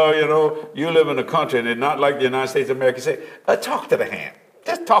says, well, you know, you live in a country and it's not like the United States of America, say, talk to the hand.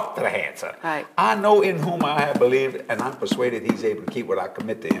 Just talk to the hand, son. Right. I know in whom I have believed, and I'm persuaded he's able to keep what I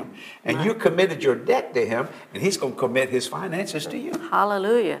commit to him. And you committed your debt to him, and he's going to commit his finances to you.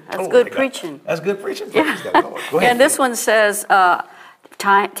 Hallelujah. That's good preaching. That's good preaching. Yeah. Go ahead. And this one says,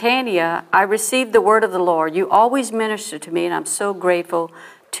 Tanya, I received the word of the Lord. You always minister to me, and I'm so grateful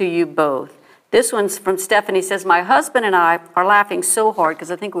to you both. This one's from Stephanie, says, my husband and I are laughing so hard,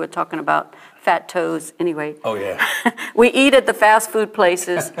 because I think we were talking about fat toes anyway. Oh, yeah. We eat at the fast food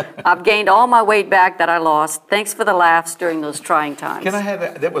places. I've gained all my weight back that I lost. Thanks for the laughs during those trying times. Can I have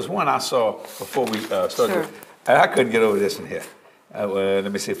that? There was one I saw before we started. Sure. I couldn't get over this in here. Let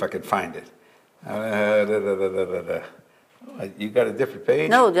me see if I can find it. You got a different page?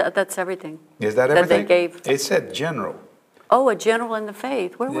 No, that's everything. Is that everything? That they gave. It said general. Oh, a general in the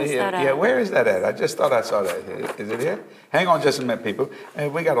faith. Where was that at? Yeah, where is that at? I just thought I saw that. Is it here? Hang on just a minute, people.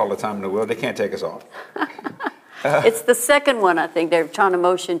 We got all the time in the world. They can't take us off. It's the second one, I think. They're trying to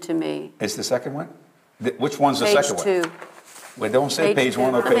motion to me. It's the second one? Which one's the Page second one? two. Well, don't say page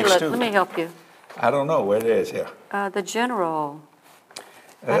one or page two. Let me help you. I don't know where it is here. The general.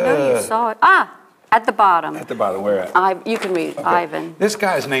 I know you saw it. At the bottom. At the bottom, where at? You can read, Okay. Ivan. This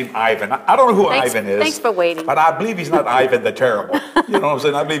guy's named Ivan. I don't know who Ivan is. Thanks for waiting. But I believe he's not Ivan the Terrible. You know what I'm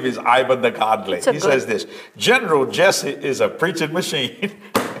saying? I believe he's Ivan the Godly. He says this, General Jesse is a preaching machine.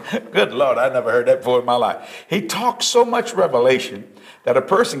 Good Lord, I never heard that before in my life. He talks so much revelation that a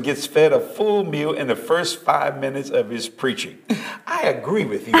person gets fed a full meal in the first 5 minutes of his preaching. I agree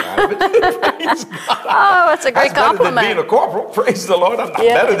with you, Ivan. Praise God. Oh, that's a great compliment. Better than being a corporal. Praise the Lord. I'm not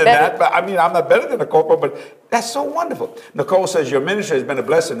better than that. But I mean, I'm not better than a corporal, but that's so wonderful. Nicole says, your ministry has been a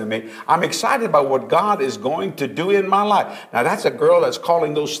blessing to me. I'm excited about what God is going to do in my life. Now, that's a girl that's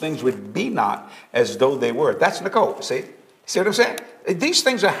calling those things which be not as though they were. That's Nicole. See what I'm saying? These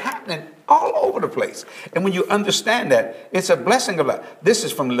things are happening all over the place. And when you understand that, it's a blessing of life. This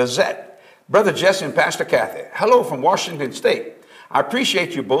is from Lizette. Brother Jesse and Pastor Kathy. Hello from Washington State. I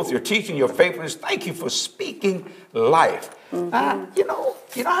appreciate you both, your teaching, your faithfulness. Thank you for speaking life. Mm-hmm. You know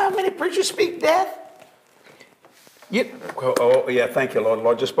how many preachers speak death? Oh, yeah, thank you, Lord. The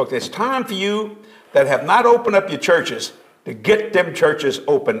Lord just spoke. It's time for you that have not opened up your churches to get them churches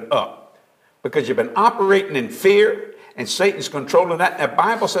opened up. Because you've been operating in fear, and Satan's controlling that. And the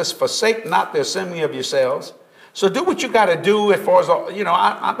Bible says, forsake not the assembly of yourselves, So do what you got to do as far as, you know,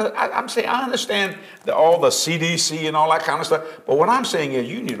 I'm saying, I understand all the CDC and all that kind of stuff. But what I'm saying is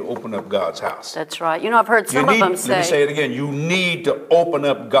you need to open up God's house. That's right. You know, I've heard some of them say. Let me say it again. You need to open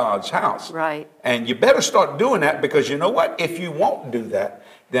up God's house. Right. And you better start doing that, because you know what? If you won't do that,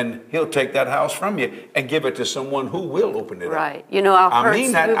 then he'll take that house from you and give it to someone who will open it up. Right. You know, I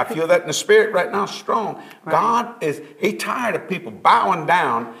mean that. I feel that in the spirit right now, strong. Right. God he's tired of people bowing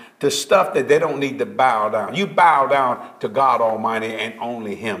down to stuff that they don't need to bow down. You bow down to God Almighty, and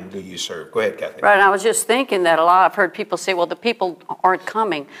only him do you serve. Go ahead, Kathy. Right, and I was just thinking that a lot. I've heard people say, well, the people aren't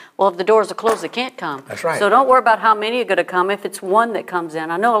coming. Well, if the doors are closed, they can't come. That's right. So don't worry about how many are going to come if it's one that comes in.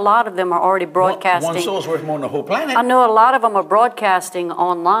 I know a lot of them are already broadcasting. One soul's worth more than the whole planet. I know a lot of them are broadcasting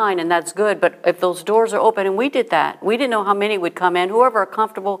online, and that's good. But if those doors are open, and we did that, we didn't know how many would come in. Whoever are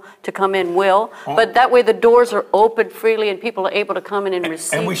comfortable to come in will. But that way the doors are open freely, and people are able to come in and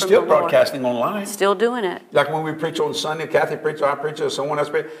receive and we from still the Lord. Broadcasting online. Still doing it. Like when we preach on Sunday, Kathy preaches, I preach, or someone else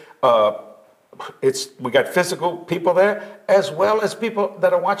preaches. We got physical people there, as well as people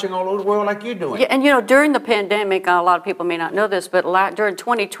that are watching all over the world like you're doing. Yeah, and you know, during the pandemic, a lot of people may not know this, but during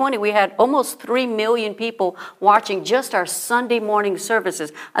 2020, we had almost 3 million people watching just our Sunday morning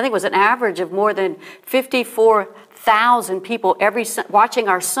services. I think it was an average of more than 54,000 people watching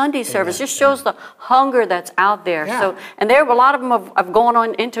our Sunday service. Just shows the hunger that's out there. Yeah. So, and there a lot of them have gone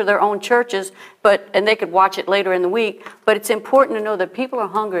on into their own churches, and they could watch it later in the week. But it's important to know that people are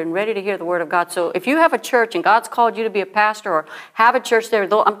hungry and ready to hear the word of God. So if you have a church and God's called you to be a pastor, or have a church there,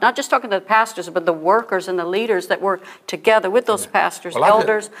 though, I'm not just talking to the pastors, but the workers and the leaders that work together with those pastors,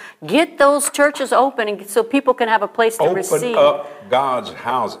 elders, get those churches open, and so people can have a place to receive. Open up God's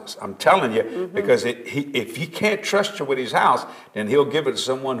houses. I'm telling you, because if he can't trust you with his house, then he'll give it to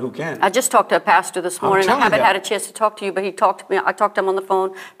someone who can. I just talked to a pastor this morning. I haven't had a chance to talk to you, but he talked to me. I talked to him on the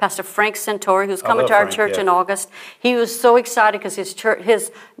phone. Pastor Frank Centauri, who's coming to our church in August. He was so excited because his church,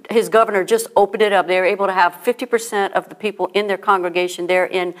 his governor just opened it up. They were able to have 50% of the people in their congregation there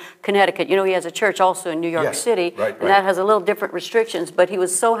in Connecticut. You know, he has a church also in New York City, and that has a little different restrictions. But he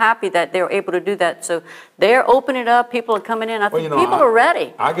was so happy that they were able to do that. So they're opening it up. People are coming in. I think people are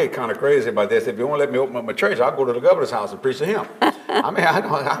ready. I get kind of crazy about this. If you won't let me open up my church, I'll go to the governor's house and preach to him. I mean, I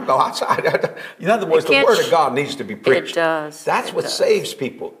go outside. In other words, the word of God needs to be preached. It does. That's what saves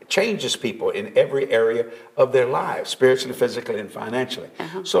people, changes people in every area of their lives, spiritually, physically, and financially.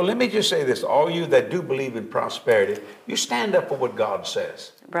 So let me just say this. All you that do believe in prosperity, you stand up for what God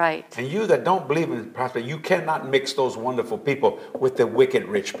says. Right. And you that don't believe in prosperity, you cannot mix those wonderful people with the wicked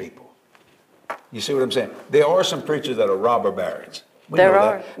rich people. You see what I'm saying? There are some preachers that are robber barons.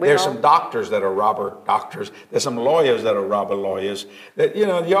 There's some doctors that are robber doctors. There's some lawyers that are robber lawyers. That, you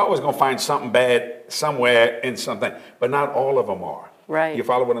know, you're always going to find something bad somewhere in something, but not all of them are. Right. You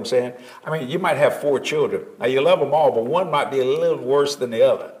follow what I'm saying? I mean, you might have 4 children. Now, you love them all, but one might be a little worse than the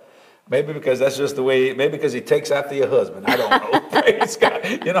other. Maybe because that's just the way, maybe because he takes after your husband. I don't know. Praise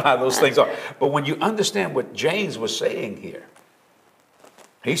God. You know how those things are. But when you understand what James was saying here,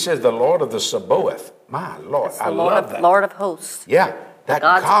 he says the Lord of the Sabaoth. My Lord, I love that. Lord of hosts. Yeah, that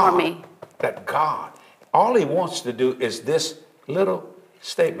God's God, army. That God. All he wants to do is this little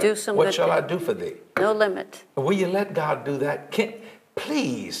statement. Do some what good shall thing. I do for thee? No limit. Will you let God do that?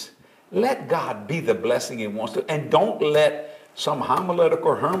 Please, let God be the blessing he wants to. And don't let some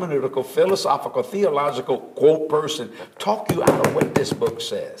homiletical, hermeneutical, philosophical, theological quote person talk you out of what this book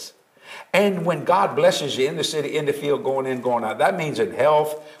says. And when God blesses you in the city, in the field, going in, going out, that means in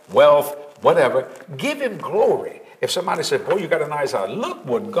health, wealth, whatever, give him glory. If somebody said, boy, you got a nice house, look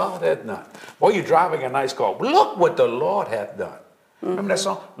what God hath done. Boy, you're driving a nice car, look what the Lord hath done. Remember that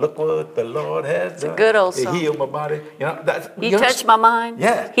song? Look what the Lord has done. It's a good old song. He healed my body. You know, He touched my mind.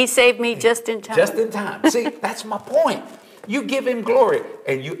 Yeah. He saved me just in time. Just in time. See, that's my point. You give him glory.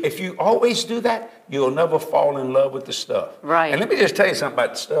 And if you always do that, you'll never fall in love with the stuff. Right. And let me just tell you something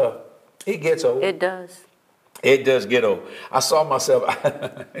about the stuff. It gets old. It does. It does get old. I saw myself,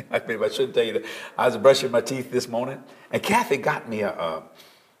 I shouldn't tell you that. I was brushing my teeth this morning, and Kathy got me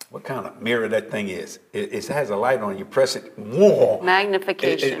what kind of mirror that thing is. It has a light on it. You press it. Whoa.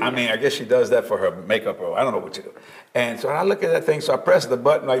 Magnification. I guess she does that for her makeup, or I don't know what you do. And so I look at that thing, so I pressed the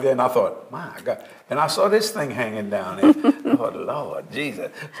button like that, and I thought, my God. And I saw this thing hanging down there. I thought, Lord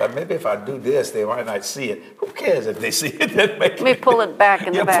Jesus. So maybe if I do this, they might not see it. Who cares if they see it? Let me pull it back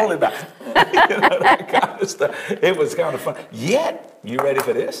in the back. Pull it back. You know, that kind of stuff. It was kind of fun. Yet, you ready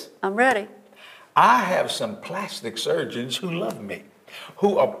for this? I'm ready. I have some plastic surgeons who love me,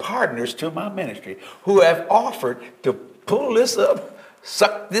 who are partners to my ministry, who have offered to pull this up,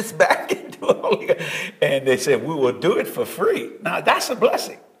 suck this back, and do all that. And they said, we will do it for free. Now, that's a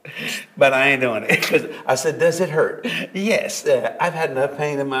blessing. But I ain't doing it. 'Cause I said, does it hurt? Yes. I've had enough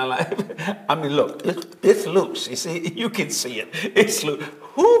pain in my life. I mean, look, it's loose. You see, you can see it. It's loose.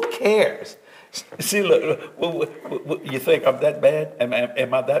 Who cares? See, look, you think I'm that bad?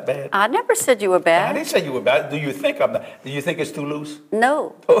 Am I that bad? I never said you were I bad. didn't say you were bad. Do you think I'm that? Do you think it's too loose?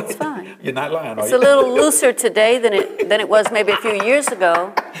 No, it's fine. You're not lying, are It's you? a little looser today than it was maybe a few years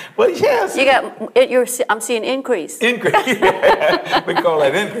ago. Well, yes. You got it. I'm seeing increase. Increase. We call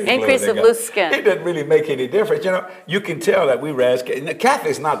that increase. Increase of loose skin. It doesn't really make any difference. You know, you can tell that we raised.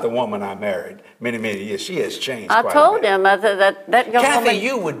 Kathy's not the woman I married many years. She has changed. I quite told a bit. him that young Kathy, woman.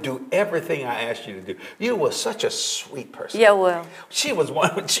 you would do everything I asked you to do. You were such a sweet person. Yeah, well, She was one.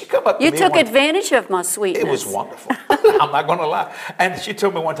 When she come up to you me took one- advantage of my sweetness. It was wonderful. I'm not going to lie. And she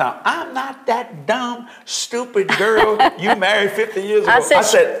told me one time, I'm not that dumb, stupid girl you married 50 years ago. I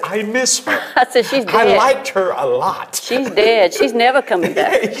said, I miss her. I said, she's dead. I liked her a lot. She's dead. She's never coming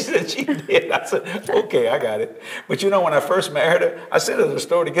back. She said she did. I said, okay, I got it. But you know, when I first married her, I sent her to the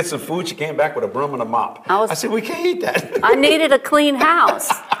store to get some food. She came back with a broom and a mop. I said, we can't eat that. I needed a clean house.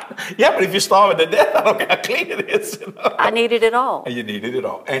 Yeah, but if you're starving to death, I don't care how clean it is. You know? I needed it all. And you needed it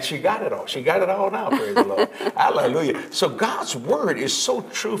all. And she got it all. She got it all now, praise the Lord. Hallelujah. So God's word is so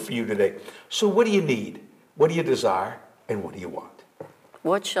true for you today. So what do you need? What do you desire? And what do you want?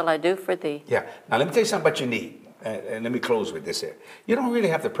 What shall I do for thee? Yeah. Now let me tell you something about your need. And let me close with this here. You don't really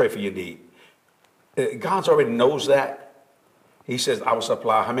have to pray for your need. God already knows that. He says, I will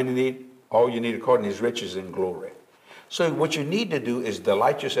supply how many need? All you need according to his riches and glory. So what you need to do is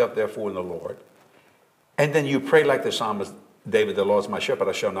delight yourself therefore in the Lord. And then you pray like the psalmist David, the Lord is my shepherd,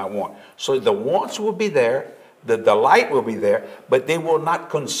 I shall not want. So the wants will be there, the delight will be there, but they will not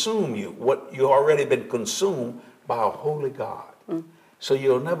consume you. What you already been consumed by a holy God. So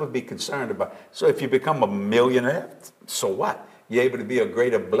you'll never be concerned about. So if you become a millionaire, so what? You're able to be a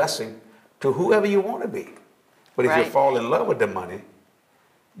greater blessing to whoever you want to be. But if you fall in love with the money,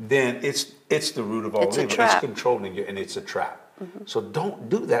 then it's the root of all evil. It's controlling you, and it's a trap. So don't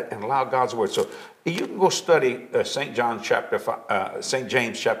do that and allow God's word. So you can go study St. James chapter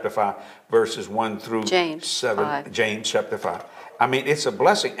 5, verses 1 through 7. James chapter 5. I mean, it's a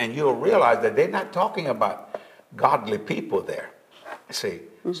blessing, and you'll realize that they're not talking about godly people there. See,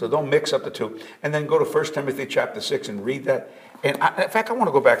 so don't mix up the two. And then go to 1 Timothy chapter 6 and read that. And in fact, I want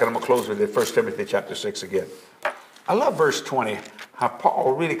to go back and I'm going to close with it, 1 Timothy chapter 6 again. I love verse 20, how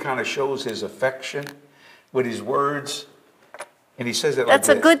Paul really kind of shows his affection with his words. And he says it like this.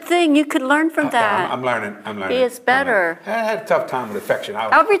 That's a good thing. You could learn from that. I'm learning. He is better. I had a tough time with affection.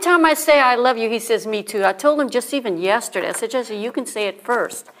 Every time I say I love you, he says me too. I told him just even yesterday, I said, Jesse, you can say it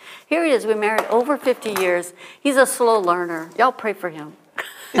first. Here he is. We married over 50 years. He's a slow learner. Y'all pray for him.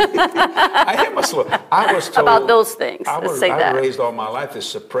 I am a slow. I was told about those things. I was raised all my life to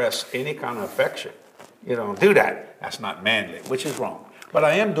suppress any kind of affection. You don't do that. That's not manly, which is wrong. But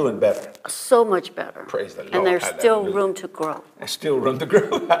I am doing better. So much better. Praise the Lord. And there's still room to grow. There's still room to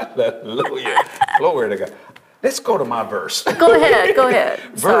grow. Hallelujah. Glory to God. Let's go to my verse. Go ahead.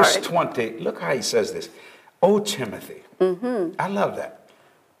 Verse 20. Look how he says this. O Timothy. I love that.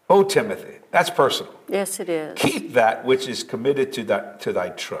 O Timothy. That's personal. Yes, it is. Keep that which is committed to thy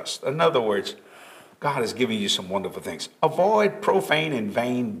trust. In other words, God has given you some wonderful things. Avoid profane and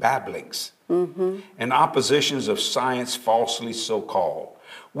vain babblings and oppositions of science falsely so called,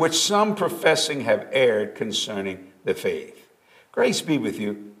 which some professing have erred concerning the faith. Grace be with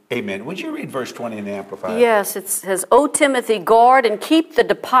you. Amen. Would you read verse 20 in the Amplified? Yes, it says, O Timothy, guard and keep the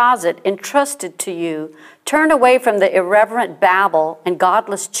deposit entrusted to you. Turn away from the irreverent babble and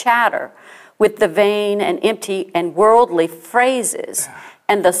godless chatter with the vain and empty and worldly phrases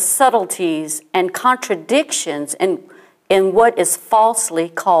and the subtleties and contradictions in what is falsely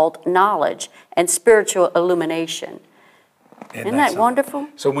called knowledge and spiritual illumination. Isn't that wonderful?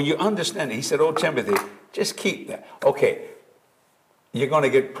 So when you understand it, he said, oh, Timothy, just keep that. Okay, you're going to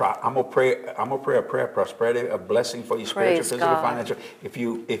get, I'm going to pray a prayer of prosperity, a blessing for your spiritual, physical, financial. If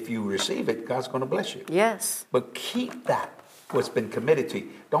you receive it, God's going to bless you. Yes. But keep that, what's been committed to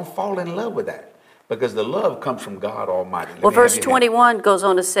you. Don't fall in love with that. Because the love comes from God Almighty. Well, verse 21 goes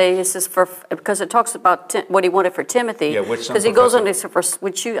on to say, he says, because it talks about what he wanted for Timothy. Yeah, because he goes on to say,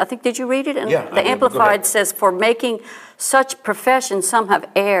 which you, I think, did you read it? And yeah. The Amplified says, for making such profession, some have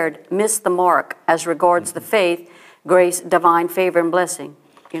erred, missed the mark as regards the faith, grace, divine favor, and blessing.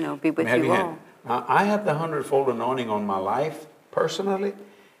 Be with you all. Now, I have the 100-fold anointing on my life, personally,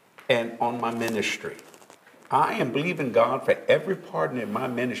 and on my ministry. I am believing God for every partner in my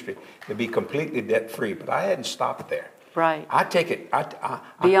ministry to be completely debt-free, but I hadn't stopped there. Right. I take it.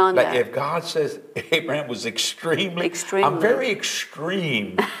 Beyond like that. if God says Abraham was extremely. I'm Extremely. very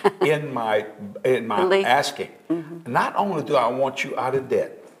extreme in my Belief. asking. Not only do I want you out of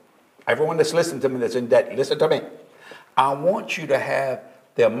debt, everyone that's listening to me that's in debt, listen to me. I want you to have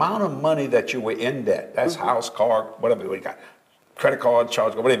the amount of money that you were in debt. That's house, car, whatever you got, credit card,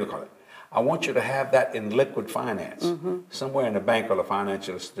 charge, whatever you call it. I want you to have that in liquid finance, somewhere in a bank or a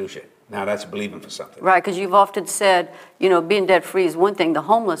financial institution. Now that's believing for something. Right, because you've often said, you know, being debt-free is one thing. The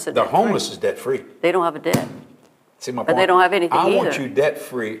homeless are The debt-free. homeless is debt-free. They don't have a debt. See my But point? they don't have anything I want either. you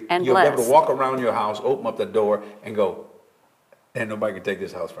debt-free. And You'll be able blessed. to walk around your house, open up the door, and go, and nobody can take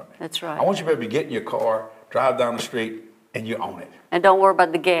this house from me. That's right. I want you to be able to get in your car, drive down the street, and you own it. And don't worry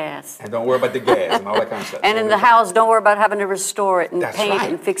about the gas. And don't worry about the gas and all that kind of stuff. And in the house, don't worry about having to restore it and That's paint right.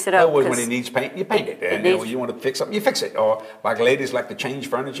 and fix it In up. other words, when 'cause it needs paint, you paint it. And needs- when you want to fix something, you fix it. Or like ladies like to change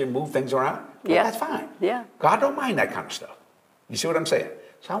furniture and move things around. Well, Yeah. that's fine. Yeah. God don't mind that kind of stuff. You see what I'm saying?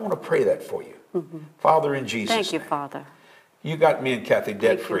 So I want to pray that for you. Father, in Jesus' Thank you, name. Father. You got me and Kathy Thank you,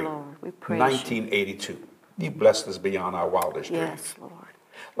 debt-free. Lord. We praise you. 1982. You blessed us beyond our wildest dreams. Yes, Lord.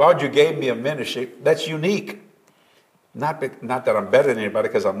 Lord, you gave me a ministry that's unique. Not that I'm better than anybody,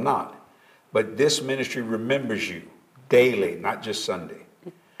 because I'm not. But this ministry remembers you daily, not just Sunday.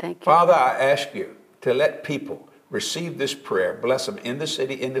 Thank you. Father, I ask you to let people receive this prayer. Bless them in the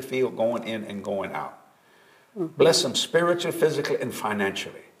city, in the field, going in and going out. Bless them spiritually, physically, and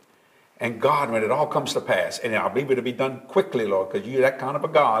financially. And God, when it all comes to pass, and I'll be able to be done quickly, Lord, because you're that kind of a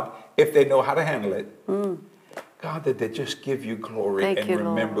God, if they know how to handle it. God, that they just give you glory Thank and you,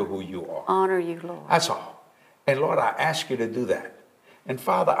 remember Lord. who you are. Honor you, Lord. That's all. And Lord, I ask you to do that. And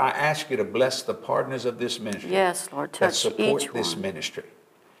Father, I ask you to bless the partners of this ministry. Yes, Lord. That Touch support each this one. ministry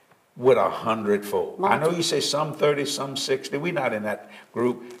with 100-fold. I know you say some 30, some 60. We're not in that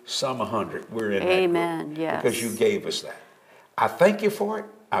group. Some 100. We're in that Amen. group. Yes. Because you gave us that. I thank you for it.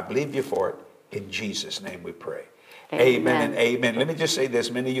 I believe you for it. In Jesus' name we pray. Amen and amen. Let me just say this.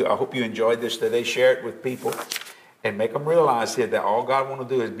 Many of you, I hope you enjoyed this today. Share it with people and make them realize here that all God wants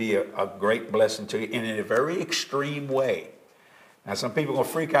to do is be a great blessing to you in a very extreme way. Now, some people are going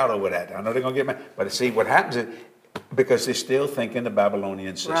to freak out over that. I know they're going to get mad. But see, what happens is because they still think in the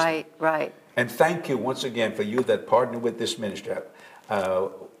Babylonian system. Right, right. And thank you once again for you that partner with this ministry.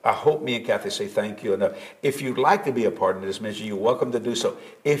 I hope me and Kathy say thank you enough. If you'd like to be a partner in this ministry, you're welcome to do so.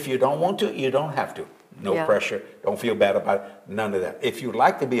 If you don't want to, you don't have to. No Yeah. pressure. Don't feel bad about it. None of that. If you'd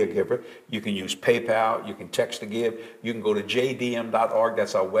like to be a giver, you can use PayPal. You can text to give. You can go to jdm.org.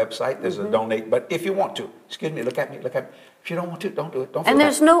 That's our website. There's a donate. But if you want to, excuse me, look at me. If you don't want to, don't do it. Don't feel And bad.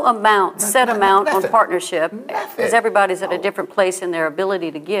 there's no amount, set amount on nothing. partnership, Nothing. because everybody's at a No. different place in their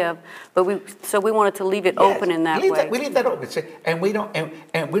ability to give. But we wanted to leave it open in that way. We leave that open. See, and we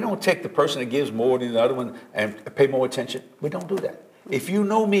don't take the person that gives more than the other one and pay more attention. We don't do that. If you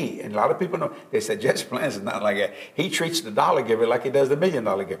know me, and a lot of people know, they said Jesse Plant is not like that. He treats the dollar giver like he does the $1 million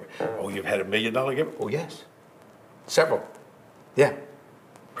giver. Oh, you've had a $1 million giver? Oh, yes. Several. Yeah.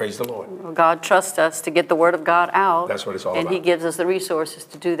 Praise the Lord. Well, God trusts us to get the word of God out. That's what it's all and about. He gives us the resources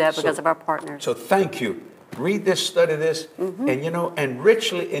to do that because of our partners. So thank you. Read this, study this, and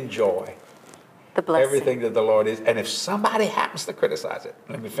richly enjoy The blessing. everything that the Lord is. And if somebody happens to criticize it,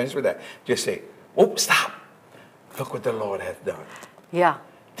 let me finish with that. Just say, oh, stop. Look what the Lord hath done. Yeah.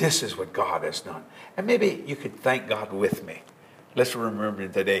 This is what God has done. And maybe you could thank God with me. Let's remember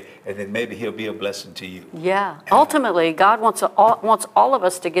it today, and then maybe he'll be a blessing to you. Yeah. Ultimately, God wants all of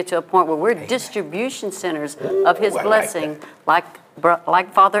us to get to a point where we're distribution centers of His I like blessing,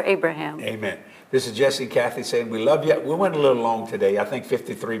 like Father Abraham. Amen. This is Jesse and Kathy saying we love you. We went a little long today. I think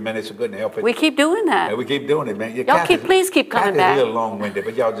 53 minutes are good to help it. We keep doing that. Yeah, we keep doing it, man. Yeah, Y'all please keep coming Kathy's back. a little long-winded,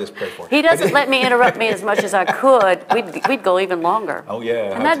 but y'all just pray for it. He doesn't let me interrupt me as much as I could. We'd go even longer. Oh,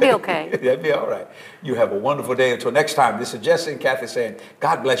 yeah. And that'd be okay. That'd be all right. You have a wonderful day. Until next time, this is Jesse and Kathy saying,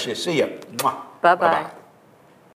 God bless you. See ya. Mwah. Bye-bye. Bye-bye.